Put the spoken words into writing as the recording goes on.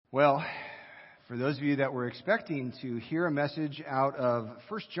Well, for those of you that were expecting to hear a message out of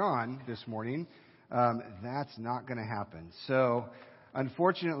 1 John this morning, that's not going to happen. So,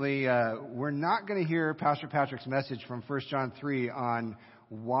 unfortunately, we're not going to hear Pastor Patrick's message from 1 John 3 on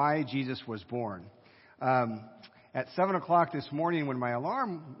why Jesus was born. At 7 o'clock this morning when my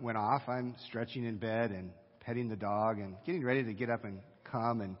alarm went off, I'm stretching in bed and petting the dog and getting ready to get up and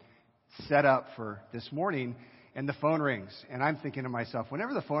come and set up for this morning. And the phone rings, and I'm thinking to myself,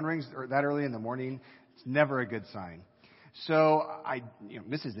 whenever the phone rings that early in the morning, it's never a good sign. So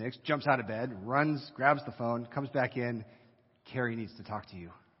Mrs. Nix jumps out of bed, runs, grabs the phone, comes back in. Carrie needs to talk to you.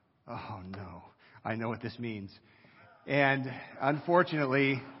 Oh no, I know what this means. And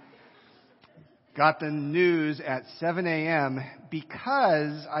unfortunately, got the news at 7 a.m.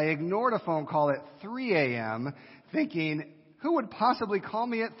 because I ignored a phone call at 3 a.m. thinking, who would possibly call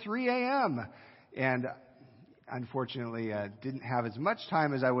me at 3 a.m.? And unfortunately, didn't have as much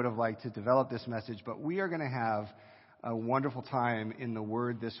time as I would have liked to develop this message, but we are going to have a wonderful time in the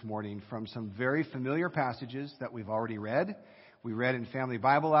Word this morning from some very familiar passages that we've already read. We read in Family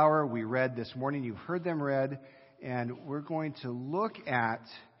Bible Hour. We read this morning. You've heard them read. And we're going to look at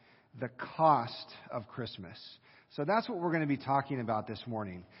the cost of Christmas. So that's what we're going to be talking about this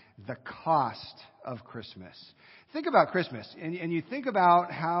morning, the cost of Christmas. Think about Christmas, and you think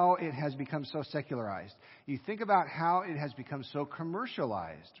about how it has become so secularized. You think about how it has become so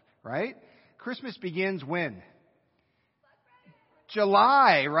commercialized, right? Christmas begins when?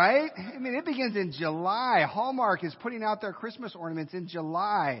 July, right? I mean, it begins in July. Hallmark is putting out their Christmas ornaments in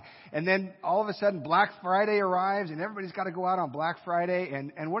July. And then all of a sudden Black Friday arrives and everybody's got to go out on Black Friday.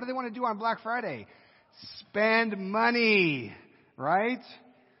 And what do they want to do on Black Friday? Spend money, right?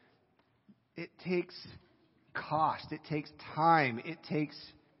 It takes cost. It takes time. It takes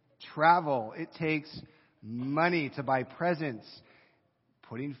travel. It takes money to buy presents.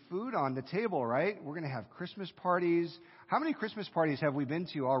 Putting food on the table, right? We're going to have Christmas parties. How many Christmas parties have we been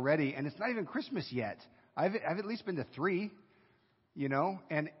to already? And it's not even Christmas yet. I've at least been to 3,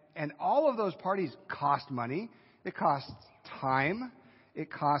 and all of those parties cost money. It costs time.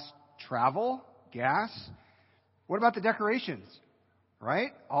 It costs travel, gas. What about the decorations?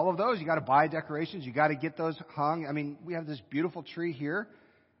 Right? All of those, you got to buy decorations. You got to get those hung. I mean, we have this beautiful tree here.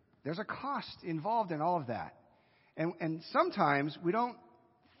 There's a cost involved in all of that. And sometimes we don't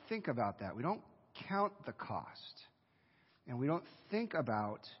think about that. We don't count the cost. And we don't think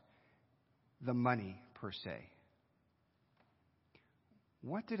about the money per se.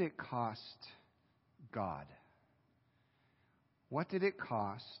 What did it cost God? What did it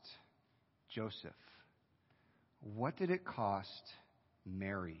cost Joseph? What did it cost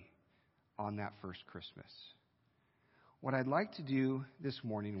Mary on that first Christmas? What I'd like to do this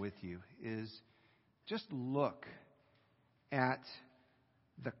morning with you is just look at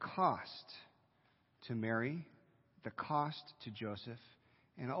the cost to Mary, the cost to Joseph,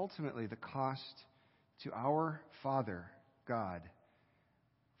 and ultimately the cost to our Father, God,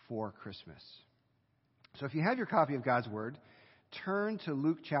 for Christmas. So if you have your copy of God's Word, turn to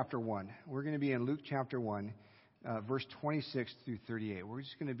Luke chapter 1. We're going to be in Luke chapter 1. Verse 26 through 38. We're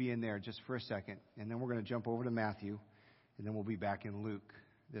just going to be in there just for a second, and then we're going to jump over to Matthew, and then we'll be back in Luke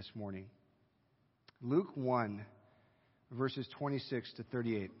this morning. Luke 1, verses 26 to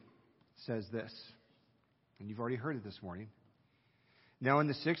 38 says this, and you've already heard it this morning. Now in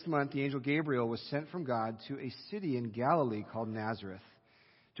the 6th month, the angel Gabriel was sent from God to a city in Galilee called Nazareth,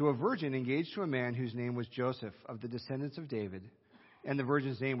 to a virgin engaged to a man whose name was Joseph, of the descendants of David, and the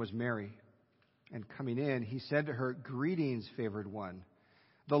virgin's name was Mary. And coming in, he said to her, "Greetings, favored one.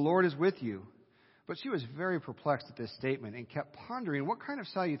 The Lord is with you." But she was very perplexed at this statement and kept pondering what kind of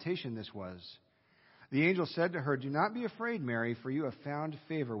salutation this was. The angel said to her, "Do not be afraid, Mary, for you have found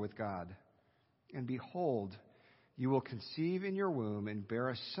favor with God. And behold, you will conceive in your womb and bear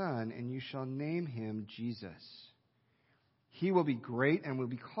a son, and you shall name him Jesus. He will be great and will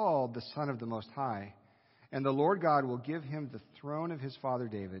be called the Son of the Most High. And the Lord God will give him the throne of his father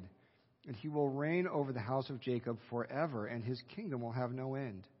David. And he will reign over the house of Jacob forever, and his kingdom will have no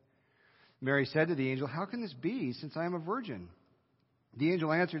end." Mary said to the angel, "How can this be, since I am a virgin?" The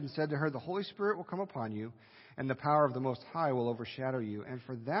angel answered and said to her, "The Holy Spirit will come upon you, and the power of the Most High will overshadow you. And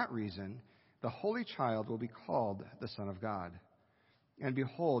for that reason, the Holy Child will be called the Son of God. And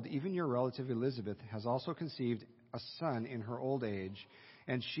behold, even your relative Elizabeth has also conceived a son in her old age,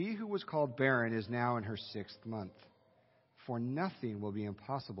 and she who was called barren is now in her 6th month. For nothing will be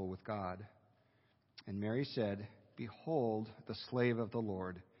impossible with God." And Mary said, "Behold, the slave of the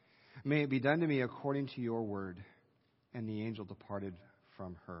Lord. May it be done to me according to your word." And the angel departed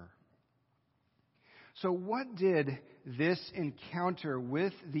from her. So what did this encounter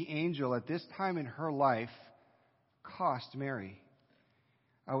with the angel at this time in her life cost Mary?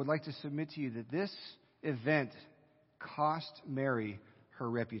 I would like to submit to you that this event cost Mary her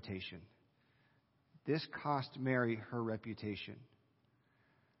reputation. This cost Mary her reputation.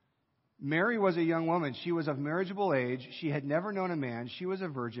 Mary was a young woman. She was of marriageable age. She had never known a man. She was a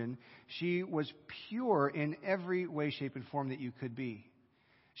virgin. She was pure in every way, shape, and form that you could be.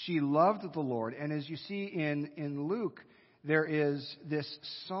 She loved the Lord. And as you see in Luke, there is this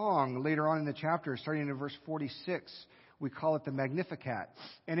song later on in the chapter, starting in verse 46. We call it the Magnificat.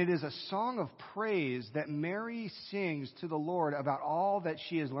 And it is a song of praise that Mary sings to the Lord about all that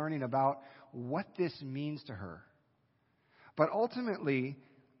she is learning about what this means to her. But ultimately,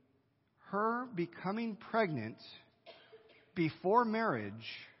 her becoming pregnant before marriage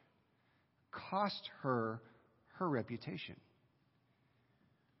cost her her reputation.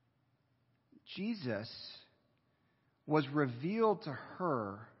 Jesus was revealed to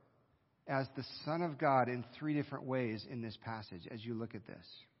her as the Son of God in 3 different ways in this passage as you look at this.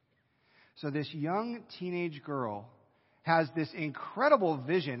 So this young teenage girl has this incredible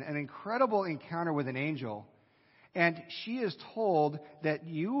vision, an incredible encounter with an angel, and she is told that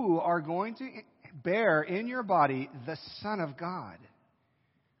you are going to bear in your body the Son of God.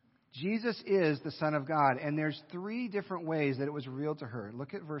 Jesus is the Son of God, and there's 3 different ways that it was revealed to her.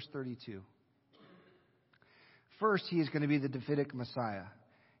 Look at verse 32. First, he is going to be the Davidic Messiah.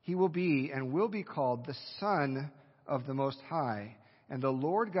 He will be and will be called the Son of the Most High, and the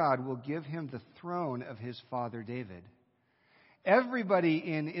Lord God will give him the throne of his father David. Everybody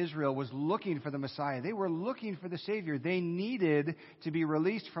in Israel was looking for the Messiah. They were looking for the Savior. They needed to be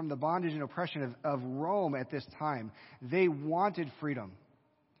released from the bondage and oppression of Rome at this time. They wanted freedom.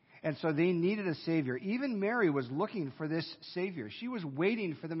 And so they needed a Savior. Even Mary was looking for this Savior. She was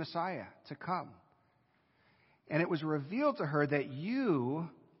waiting for the Messiah to come. And it was revealed to her that you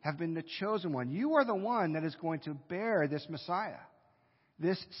have been the chosen one. You are the one that is going to bear this Messiah,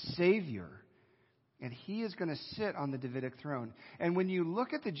 this Savior. And he is going to sit on the Davidic throne. And when you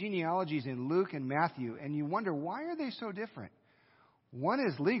look at the genealogies in Luke and Matthew, and you wonder, why are they so different? One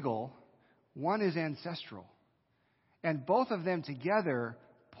is legal, one is ancestral. And both of them together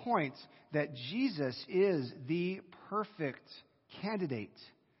point that Jesus is the perfect candidate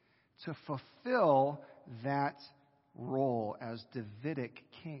to fulfill that role as Davidic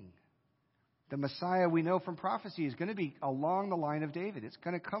king. The Messiah, we know from prophecy, is going to be along the line of David. It's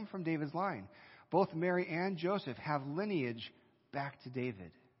going to come from David's line. Both Mary and Joseph have lineage back to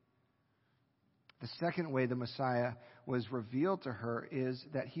David. The second way the Messiah was revealed to her is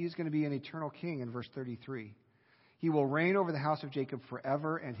that he's going to be an eternal king in verse 33. He will reign over the house of Jacob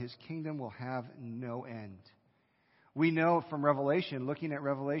forever, and his kingdom will have no end. We know from Revelation, looking at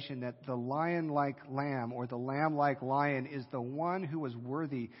Revelation, that the lion-like lamb or the lamb-like lion is the one who was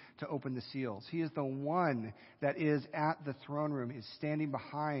worthy to open the seals. He is the one that is at the throne room, is standing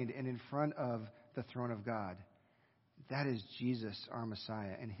behind and in front of the throne of God. That is Jesus, our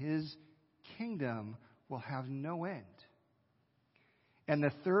Messiah, and his kingdom will have no end. And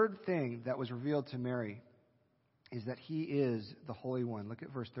the third thing that was revealed to Mary is that he is the Holy One. Look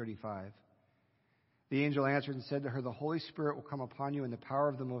at verse 35. The angel answered and said to her, the Holy Spirit will come upon you, and the power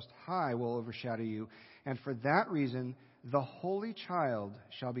of the Most High will overshadow you. And for that reason, the Holy Child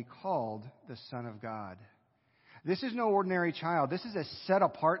shall be called the Son of God. This is no ordinary child. This is a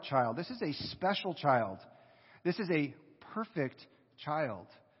set-apart child. This is a special child. This is a perfect child.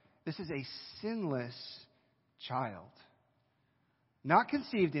 This is a sinless child. Not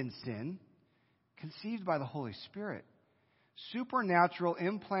conceived in sin, conceived by the Holy Spirit. Supernatural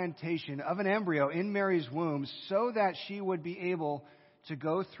implantation of an embryo in Mary's womb so that she would be able to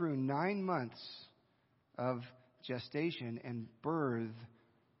go through 9 months of gestation and birth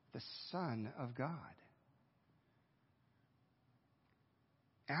the Son of God.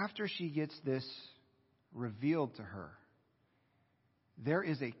 After she gets this revealed to her, there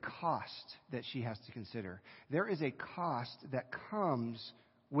is a cost that she has to consider. There is a cost that comes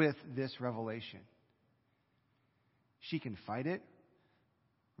with this revelation. She can fight it.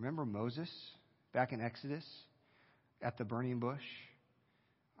 Remember Moses back in Exodus at the burning bush?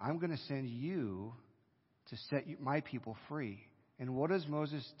 I'm going to send you to set my people free. And what does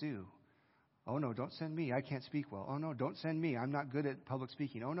Moses do? Oh, no, don't send me. I can't speak well. Oh, no, don't send me. I'm not good at public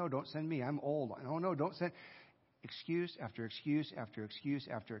speaking. Oh, no, don't send me. I'm old. Oh, no, don't send. Excuse after excuse after excuse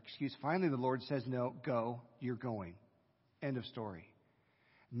after excuse. Finally, the Lord says, no, go. You're going. End of story.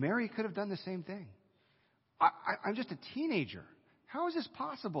 Mary could have done the same thing. I'm just a teenager. How is this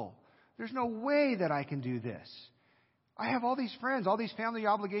possible? There's no way that I can do this. I have all these friends, all these family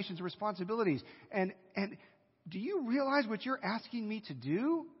obligations and responsibilities. And do you realize what you're asking me to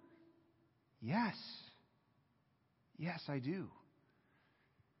do? Yes. Yes, I do.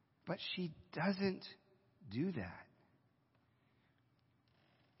 But she doesn't do that.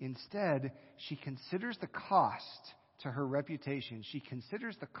 Instead, she considers the cost to her reputation. She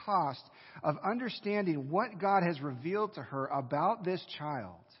considers the cost of understanding what God has revealed to her about this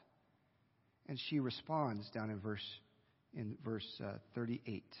child. And she responds down in verse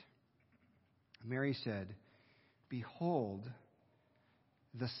 38. Mary said, "Behold,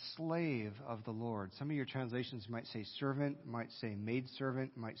 the slave of the Lord." Some of your translations might say servant, might say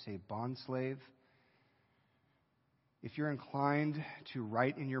maidservant, might say bondslave. If you're inclined to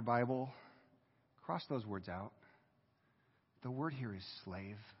write in your Bible, cross those words out. The word here is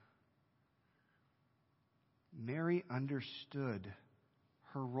slave. Mary understood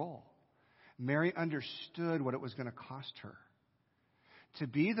her role. Mary understood what it was going to cost her. To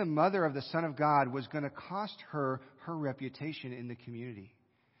be the mother of the Son of God was going to cost her her reputation in the community,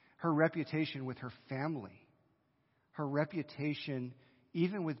 her reputation with her family, her reputation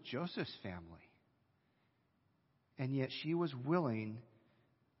even with Joseph's family. And yet she was willing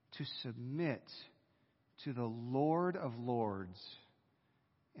to submit to the Lord of Lords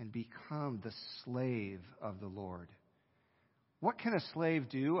and become the slave of the Lord. What can a slave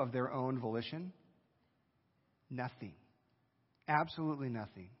do of their own volition? Nothing. Absolutely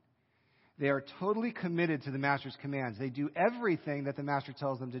nothing. They are totally committed to the master's commands. They do everything that the master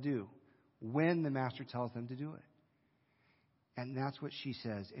tells them to do when the master tells them to do it. And that's what she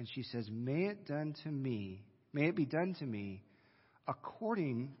says. And she says, may it be done to me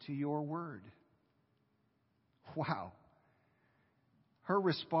according to your word. Wow. Her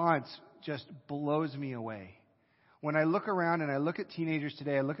response just blows me away. When I look around and I look at teenagers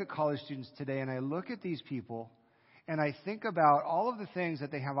today, I look at college students today, and I look at these people, and I think about all of the things that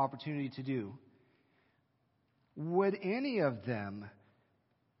they have opportunity to do, would any of them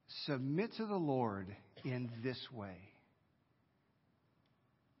submit to the Lord in this way?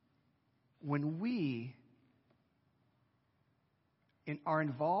 When we are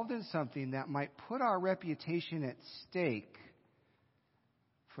involved in something that might put our reputation at stake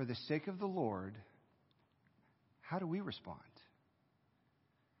for the sake of the Lord, how do we respond?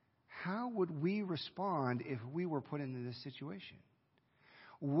 How would we respond if we were put into this situation?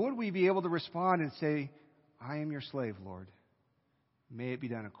 Would we be able to respond and say, I am your slave, Lord. May it be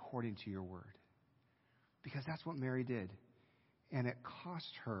done according to your word? Because that's what Mary did. And it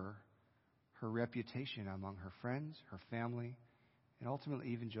cost her her reputation among her friends, her family, and ultimately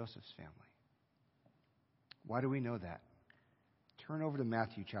even Joseph's family. Why do we know that? Turn over to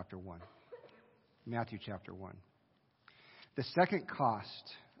Matthew chapter 1. Matthew chapter 1. The second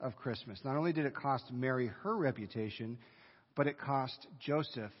cost of Christmas. Not only did it cost Mary her reputation, but it cost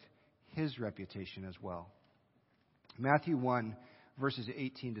Joseph his reputation as well. Matthew 1, verses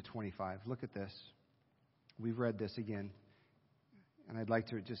 18 to 25. Look at this. We've read this again, and I'd like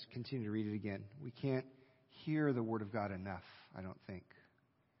to just continue to read it again. We can't hear the Word of God enough, I don't think.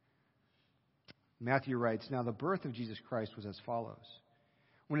 Matthew writes, "Now the birth of Jesus Christ was as follows.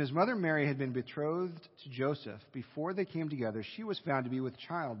 When his mother Mary had been betrothed to Joseph, before they came together, she was found to be with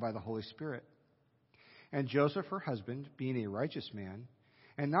child by the Holy Spirit. And Joseph, her husband, being a righteous man,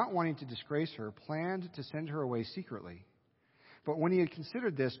 and not wanting to disgrace her, planned to send her away secretly. But when he had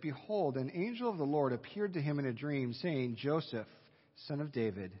considered this, behold, an angel of the Lord appeared to him in a dream, saying, 'Joseph, son of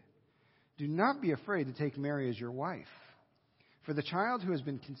David, do not be afraid to take Mary as your wife. For the child who has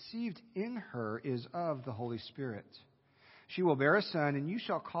been conceived in her is of the Holy Spirit. She will bear a son, and you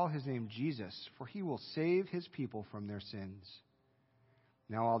shall call his name Jesus, for he will save his people from their sins.'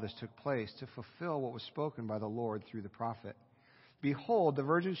 Now all this took place to fulfill what was spoken by the Lord through the prophet. 'Behold, the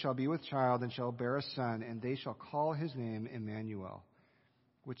virgin shall be with child and shall bear a son, and they shall call his name Emmanuel,'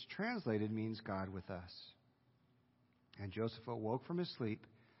 which translated means God with us. And Joseph awoke from his sleep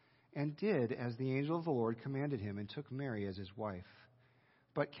and did as the angel of the Lord commanded him, and took Mary as his wife,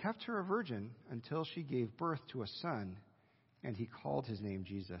 but kept her a virgin until she gave birth to a son, and he called his name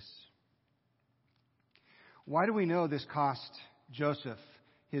Jesus." Why do we know this cost Joseph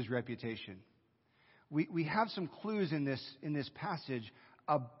his reputation? We have some clues in this passage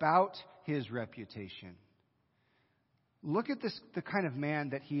about his reputation. Look at the kind of man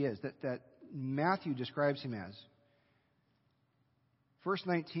that he is, that Matthew describes him as. Verse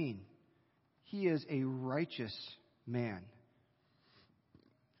 19, he is a righteous man.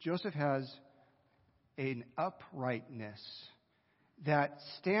 Joseph has an uprightness that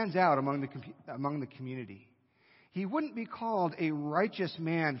stands out among the community. He wouldn't be called a righteous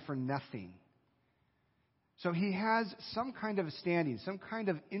man for nothing. So he has some kind of standing, some kind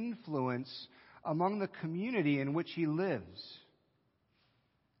of influence among the community in which he lives.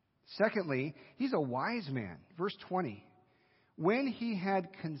 Secondly, he's a wise man. Verse 20. When he had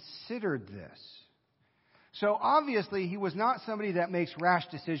considered this. So obviously he was not somebody that makes rash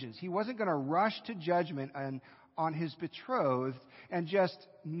decisions. He wasn't going to rush to judgment on his betrothed and just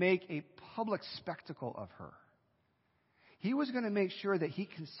make a public spectacle of her. He was going to make sure that he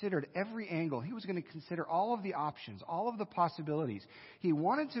considered every angle. He was going to consider all of the options, all of the possibilities. He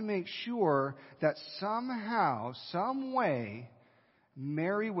wanted to make sure that somehow, some way,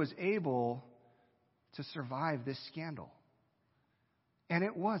 Mary was able to survive this scandal. And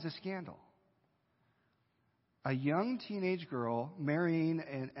it was a scandal. A young teenage girl marrying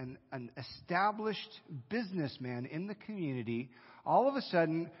an established businessman in the community all of a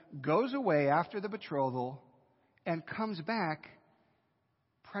sudden goes away after the betrothal and comes back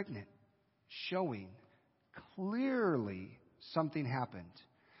pregnant, showing clearly something happened.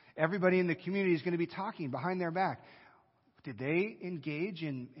 Everybody in the community is going to be talking behind their back. Did they engage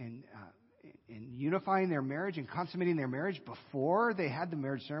in unifying their marriage and consummating their marriage before they had the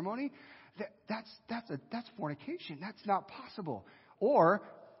marriage ceremony? That's fornication. That's not possible. Or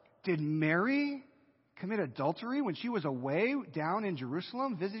did Mary commit adultery when she was away down in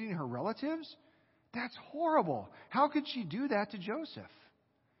Jerusalem visiting her relatives? That's horrible. How could she do that to Joseph?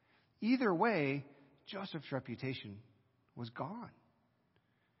 Either way, Joseph's reputation was gone.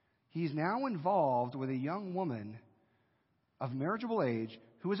 He's now involved with a young woman of marriageable age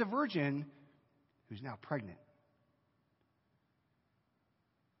who is a virgin who's now pregnant.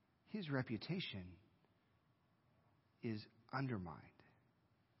 His reputation is undermined.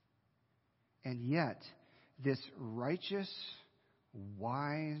 And yet, this righteous,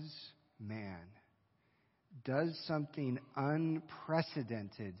 wise man does something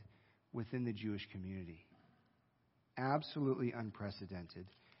unprecedented within the Jewish community. Absolutely unprecedented.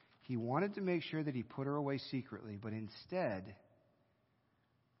 He wanted to make sure that he put her away secretly, but instead,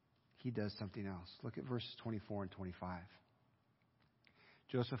 he does something else. Look at verses 24 and 25.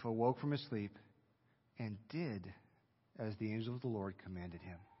 Joseph awoke from his sleep and did as the angel of the Lord commanded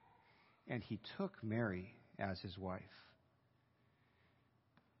him. And he took Mary as his wife.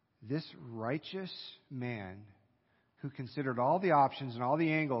 This righteous man who considered all the options and all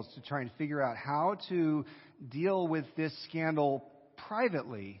the angles to try and figure out how to deal with this scandal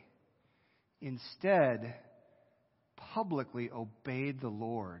privately, instead publicly obeyed the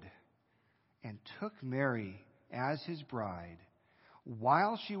Lord and took Mary as his bride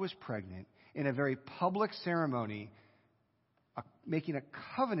while she was pregnant in a very public ceremony, making a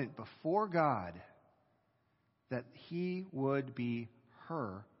covenant before God that he would be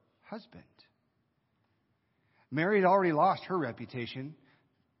her husband. Mary had already lost her reputation,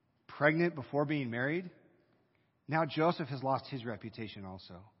 pregnant before being married. Now Joseph has lost his reputation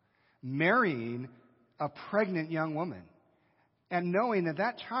also, marrying a pregnant young woman and knowing that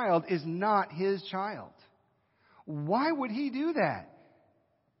that child is not his child. Why would he do that?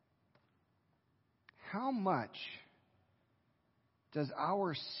 How much does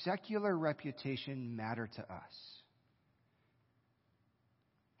our secular reputation matter to us?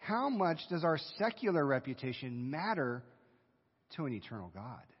 How much does our secular reputation matter to an eternal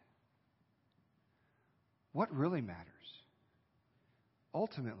God? What really matters?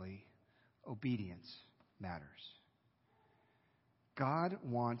 Ultimately, obedience matters. God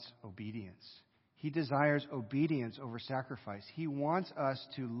wants obedience. He desires obedience over sacrifice. He wants us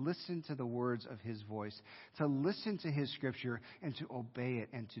to listen to the words of His voice, to listen to His Scripture, and to obey it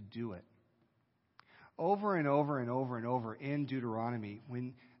and to do it. Over and over and over and over in Deuteronomy,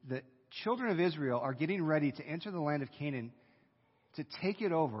 when the children of Israel are getting ready to enter the land of Canaan, to take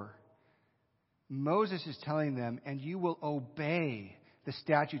it over, Moses is telling them, and you will obey the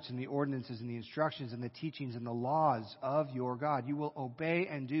statutes and the ordinances and the instructions and the teachings and the laws of your God. You will obey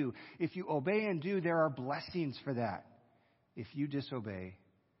and do. If you obey and do, there are blessings for that. If you disobey,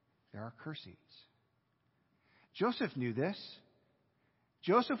 there are cursings. Joseph knew this.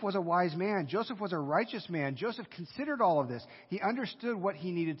 Joseph was a wise man. Joseph was a righteous man. Joseph considered all of this. He understood what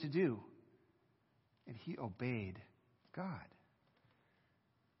he needed to do. And he obeyed God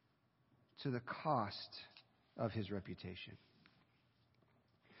to the cost of his reputation.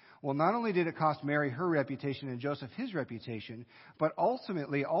 Well, not only did it cost Mary her reputation and Joseph his reputation, but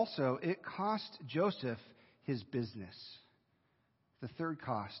ultimately also it cost Joseph his business. The third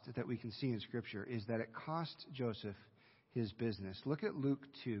cost that we can see in Scripture is that it cost Joseph his business. Look at Luke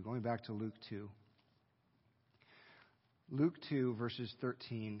 2, going back to Luke 2. Luke 2, verses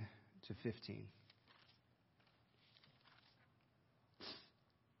 13 to 15.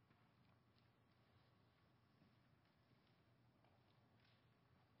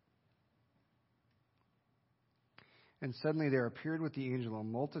 And suddenly there appeared with the angel a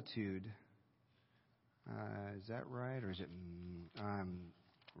multitude. Is that right? Or is it... I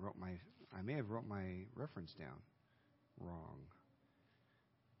may have wrote my reference down wrong.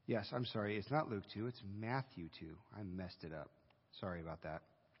 Yes, I'm sorry. It's not Luke 2. It's Matthew 2. I messed it up. Sorry about that.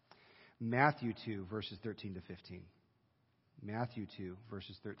 Matthew 2, verses 13 to 15. Matthew 2,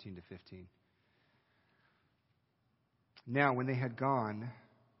 verses 13 to 15. Now, when they had gone,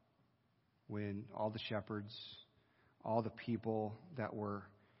 when all the shepherds, all the people that were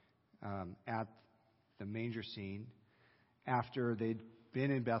at the manger scene, after they'd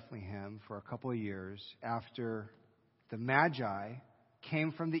been in Bethlehem for a couple of years, after the Magi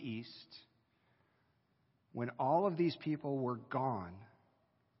came from the east, when all of these people were gone,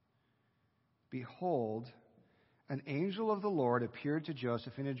 behold, an angel of the Lord appeared to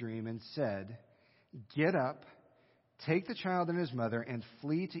Joseph in a dream and said, "Get up, take the child and his mother, and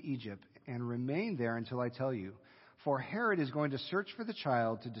flee to Egypt, and remain there until I tell you. For Herod is going to search for the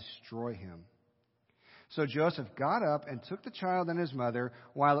child to destroy him." So Joseph got up and took the child and his mother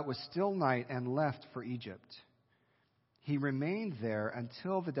while it was still night and left for Egypt. He remained there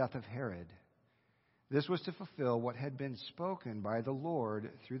until the death of Herod. This was to fulfill what had been spoken by the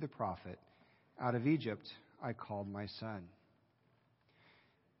Lord through the prophet, "Out of Egypt I called my son."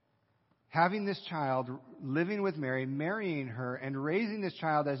 Having this child, living with Mary, marrying her, and raising this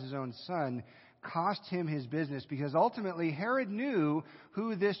child as his own son cost him his business, because ultimately Herod knew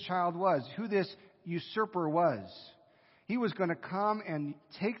who this child was, who this usurper was. He was going to come and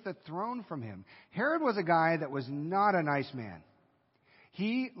take the throne from him. Herod was a guy that was not a nice man.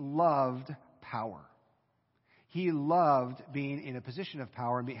 He loved power. He loved being in a position of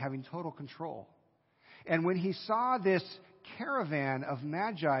power and having total control. And when he saw this caravan of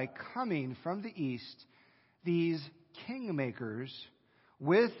magi coming from the east, these kingmakers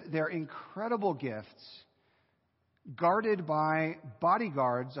with their incredible gifts, guarded by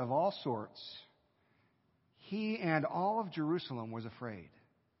bodyguards of all sorts, he and all of Jerusalem was afraid.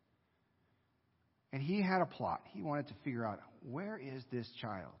 And he had a plot. He wanted to figure out, where is this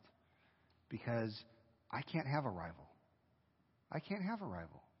child? Because I can't have a rival. I can't have a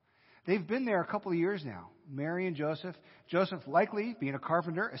rival. They've been there a couple of years now, Mary and Joseph. Joseph, likely being a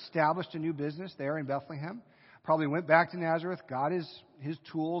carpenter, established a new business there in Bethlehem. Probably went back to Nazareth, got his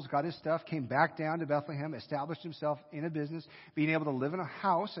tools, got his stuff, came back down to Bethlehem, established himself in a business, being able to live in a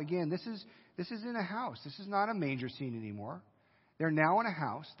house. Again, this is in a house. This is not a manger scene anymore. They're now in a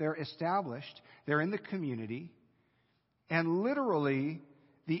house. They're established. They're in the community. And literally,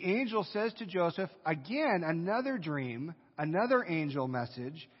 the angel says to Joseph, again, another dream, another angel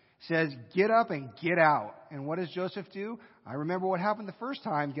message, says, "Get up and get out." And what does Joseph do? I remember what happened the first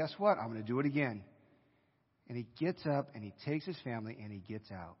time. Guess what? I'm going to do it again. And he gets up and he takes his family and he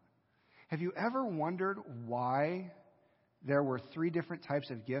gets out. Have you ever wondered why there were 3 different types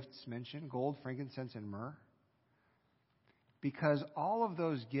of gifts mentioned? Gold, frankincense, and myrrh. Because all of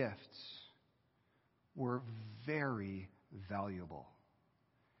those gifts were very valuable.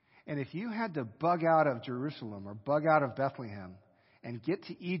 And if you had to bug out of Jerusalem or bug out of Bethlehem and get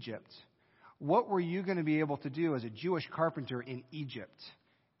to Egypt, what were you going to be able to do as a Jewish carpenter in Egypt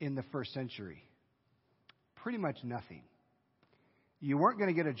in the first century? Pretty much nothing. You weren't going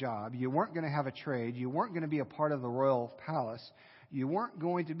to get a job. You weren't going to have a trade. You weren't going to be a part of the royal palace. You weren't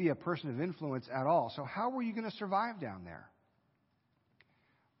going to be a person of influence at all. So how were you going to survive down there?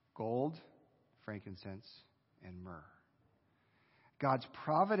 Gold, frankincense, and myrrh. God's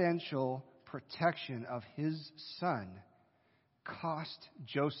providential protection of his son cost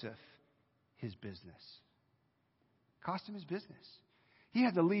Joseph his business. Cost him his business. He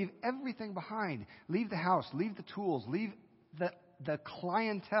had to leave everything behind. Leave the house, leave the tools, leave the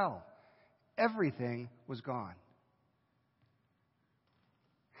clientele. Everything was gone.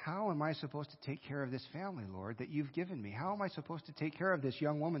 How am I supposed to take care of this family, Lord, that you've given me? How am I supposed to take care of this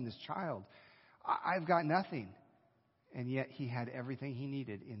young woman, this child? I've got nothing. And yet he had everything he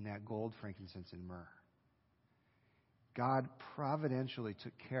needed in that gold, frankincense, and myrrh. God providentially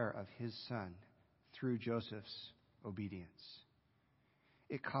took care of his son through Joseph's obedience.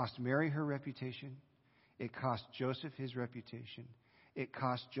 It cost Mary her reputation. It cost Joseph his reputation. It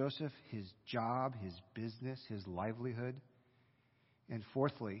cost Joseph his job, his business, his livelihood. And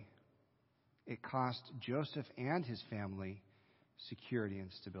fourthly, it cost Joseph and his family security and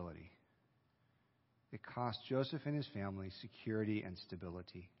stability. It cost Joseph and his family security and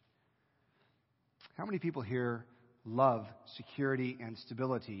stability. How many people here love security and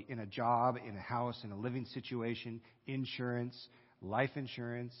stability in a job, in a house, in a living situation, insurance, life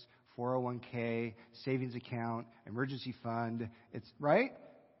insurance, 401k, savings account, emergency fund? It's right?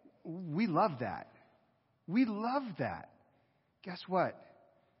 We love that. We love that. Guess what?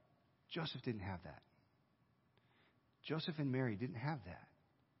 Joseph didn't have that. Joseph and Mary didn't have that.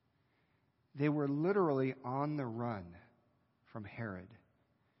 They were literally on the run from Herod.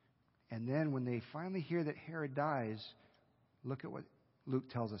 And then when they finally hear that Herod dies, look at what Luke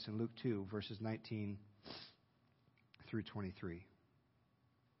tells us in Luke 2, verses 19 through 23.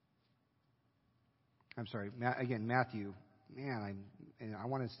 I'm sorry, Matthew. Man, I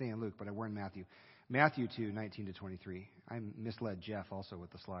want to stay in Luke, but we're in Matthew. Matthew 2, 19 to 23. I misled Jeff also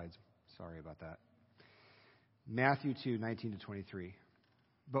with the slides. Sorry about that. Matthew 2, 19 to 23.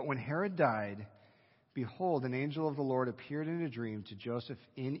 But when Herod died, behold, an angel of the Lord appeared in a dream to Joseph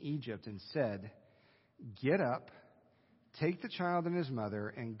in Egypt and said, "Get up, take the child and his mother,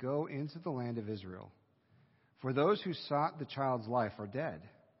 and go into the land of Israel. For those who sought the child's life are dead."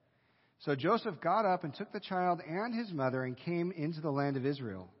 So Joseph got up and took the child and his mother and came into the land of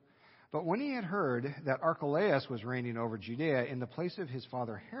Israel. But when he had heard that Archelaus was reigning over Judea in the place of his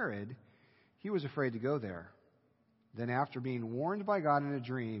father Herod, he was afraid to go there. Then after being warned by God in a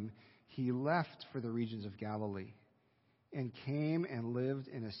dream, he left for the regions of Galilee and came and lived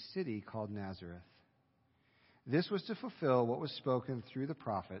in a city called Nazareth. This was to fulfill what was spoken through the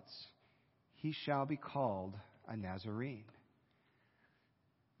prophets, "He shall be called a Nazarene."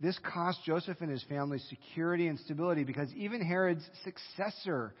 This cost Joseph and his family security and stability because even Herod's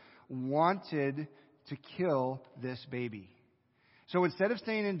successor wanted to kill this baby. So instead of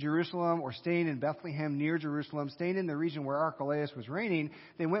staying in Jerusalem or staying in Bethlehem near Jerusalem, staying in the region where Archelaus was reigning,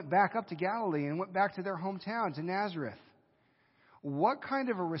 they went back up to Galilee and went back to their hometown, to Nazareth. What kind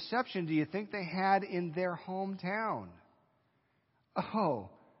of a reception do you think they had in their hometown? Oh,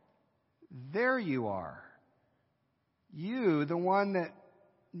 there you are. You, the one that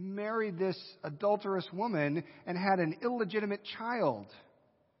married this adulterous woman and had an illegitimate child.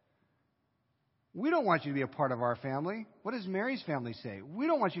 We don't want you to be a part of our family. What does Mary's family say? We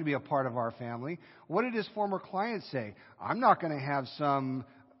don't want you to be a part of our family. What did his former client say? I'm not going to have some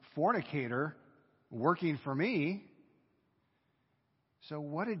fornicator working for me. So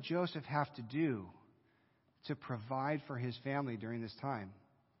what did Joseph have to do to provide for his family during this time?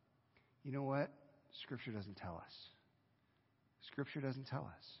 You know what? Scripture doesn't tell us. Scripture doesn't tell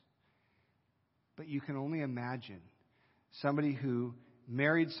us. But you can only imagine somebody who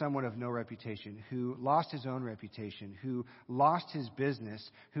married someone of no reputation, who lost his own reputation, who lost his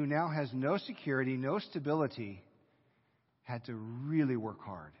business, who now has no security, no stability, had to really work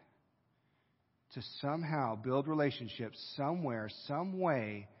hard to somehow build relationships somewhere, some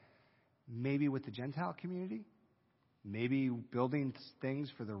way, maybe with the Gentile community, maybe building things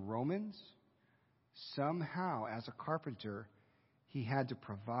for the Romans. Somehow, as a carpenter, he had to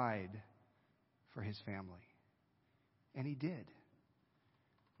provide for his family. And he did.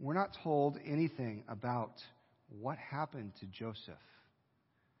 We're not told anything about what happened to Joseph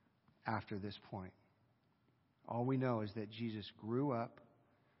after this point. All we know is that Jesus grew up.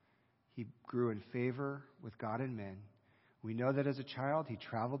 He grew in favor with God and men. We know that as a child, he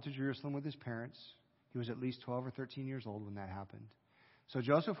traveled to Jerusalem with his parents. He was at least 12 or 13 years old when that happened. So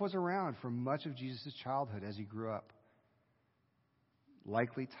Joseph was around for much of Jesus' childhood as he grew up.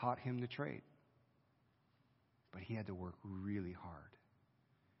 Likely taught him the trade. But he had to work really hard.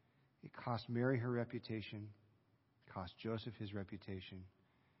 It cost Mary her reputation, cost Joseph his reputation,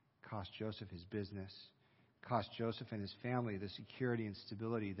 cost Joseph his business, cost Joseph and his family the security and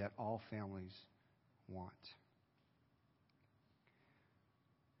stability that all families want.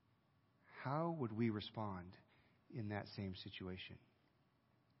 How would we respond in that same situation?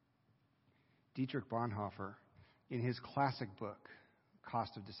 Dietrich Bonhoeffer, in his classic book,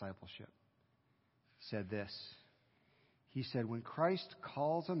 Cost of Discipleship, said this. He said, when Christ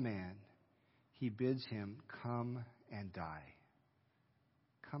calls a man, he bids him come and die.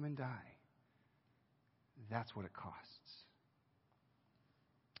 Come and die. That's what it costs.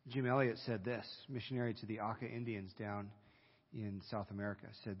 Jim Elliot said this, missionary to the Auca Indians down in South America,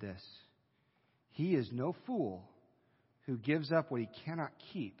 said this. He is no fool who gives up what he cannot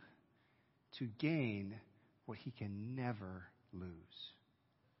keep to gain what he can never lose.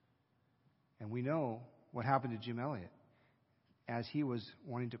 And we know what happened to Jim Elliot as he was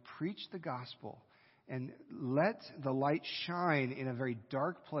wanting to preach the gospel and let the light shine in a very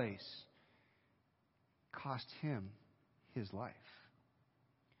dark place, cost him his life.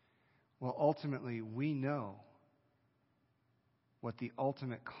 Well, ultimately, we know what the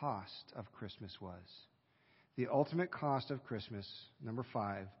ultimate cost of Christmas was. The ultimate cost of Christmas, number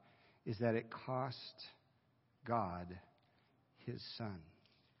 5, is that it cost God his Son.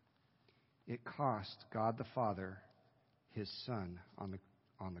 It cost God the Father his Son on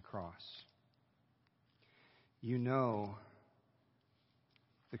the cross. You know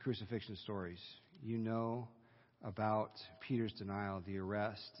the crucifixion stories. You know about Peter's denial, the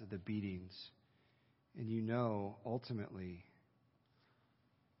arrest, the beatings. And you know, ultimately,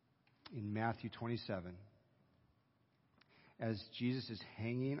 in Matthew 27, as Jesus is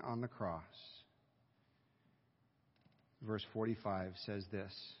hanging on the cross, verse 45 says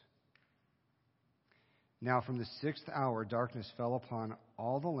this: Now from the 6th hour, darkness fell upon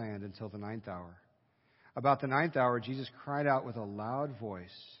all the land until the 9th hour. About the 9th hour, Jesus cried out with a loud voice,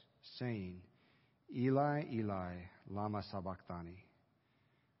 saying, Eli, Eli, lama sabachthani.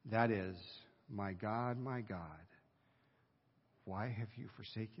 That is, my God, why have you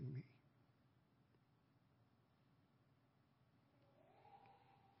forsaken me?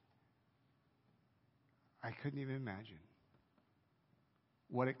 I couldn't even imagine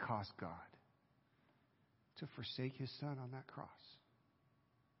what it cost God to forsake his Son on that cross.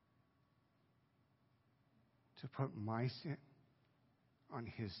 To put my sin on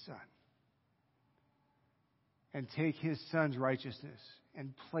his Son. And take his Son's righteousness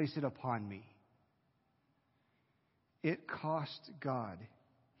and place it upon me. It cost God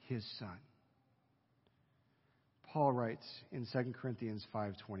his Son. Paul writes in 2 Corinthians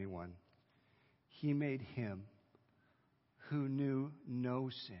 5:21, He made him who knew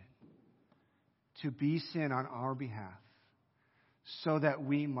no sin to be sin on our behalf, so that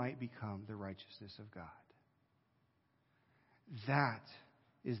we might become the righteousness of God. That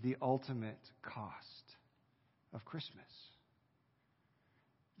is the ultimate cost of Christmas.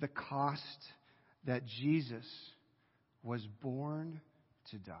 The cost that Jesus was born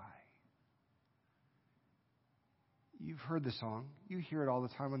to die. You've heard the song. You hear it all the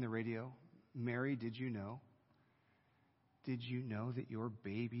time on the radio. Mary, did you know? Did you know that your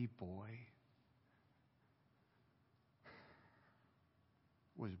baby boy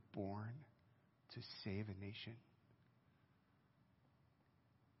was born to save a nation?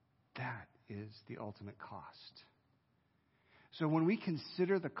 That is the ultimate cost. So when we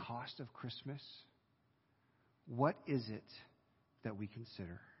consider the cost of Christmas, what is it that we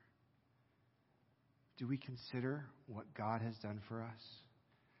consider? Do we consider what God has done for us?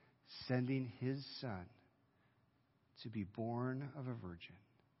 Sending his Son to be born of a virgin,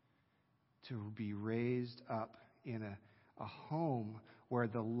 to be raised up in a home where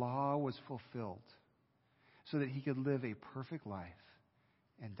the law was fulfilled, so that he could live a perfect life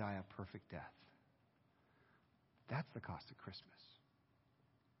and die a perfect death. That's the cost of Christmas.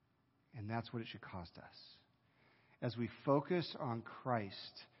 And that's what it should cost us. As we focus on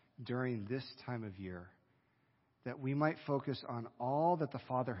Christ during this time of year, that we might focus on all that the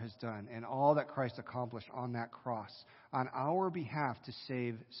Father has done and all that Christ accomplished on that cross on our behalf to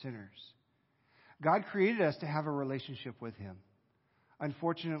save sinners. God created us to have a relationship with him.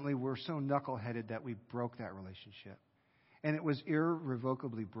 Unfortunately, we're so knuckleheaded that we broke that relationship. And it was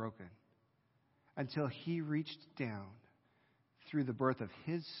irrevocably broken until he reached down through the birth of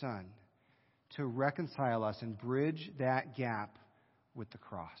his Son to reconcile us and bridge that gap with the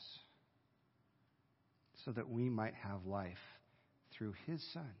cross, so that we might have life through his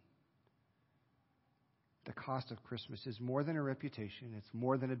Son. The cost of Christmas is more than a reputation. It's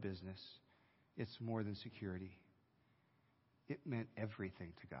more than a business. It's more than security. It meant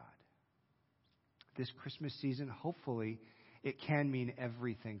everything to God. This Christmas season, hopefully, it can mean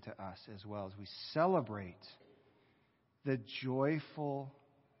everything to us as well, as we celebrate the joyful,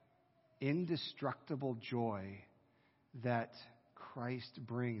 indestructible joy that Christ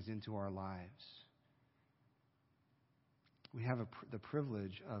brings into our lives. We have the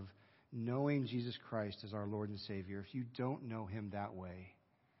privilege of knowing Jesus Christ as our Lord and Savior. If you don't know him that way,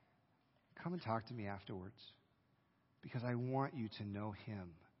 come and talk to me afterwards, because I want you to know him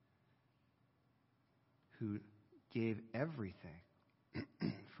who gave everything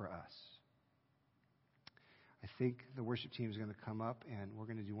for us. I think the worship team is going to come up and we're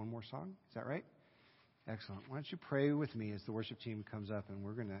going to do one more song. Is that right? Excellent. Why don't you pray with me as the worship team comes up, and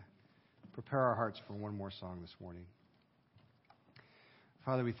we're going to prepare our hearts for one more song this morning.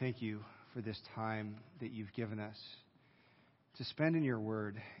 Father, we thank you for this time that you've given us to spend in your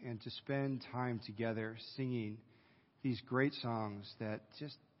word and to spend time together singing these great songs that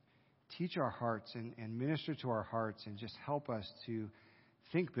just teach our hearts and minister to our hearts and just help us to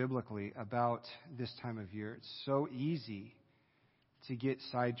think biblically about this time of year. It's so easy to get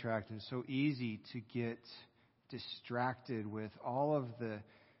sidetracked and so easy to get distracted with all of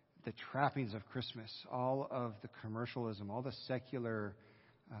the trappings of Christmas, all of the commercialism, all the secular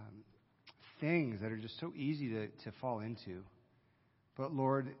things that are just so easy to fall into. But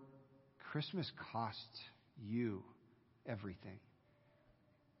Lord, Christmas costs you everything.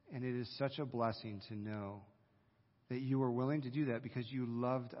 And it is such a blessing to know that you were willing to do that because you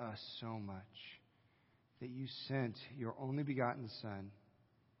loved us so much, that you sent your only begotten Son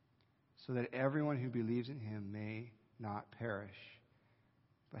so that everyone who believes in him may not perish,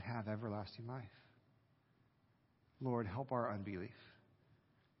 but have everlasting life. Lord, help our unbelief.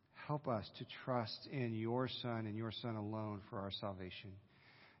 Help us to trust in your Son and your Son alone for our salvation,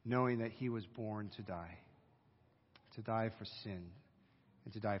 knowing that he was born to die for sin,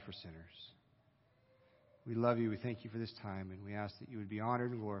 and to die for sinners. We love you. We thank you for this time, and we ask that you would be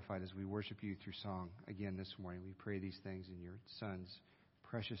honored and glorified as we worship you through song again this morning. We pray these things in your Son's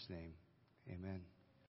precious name. Amen.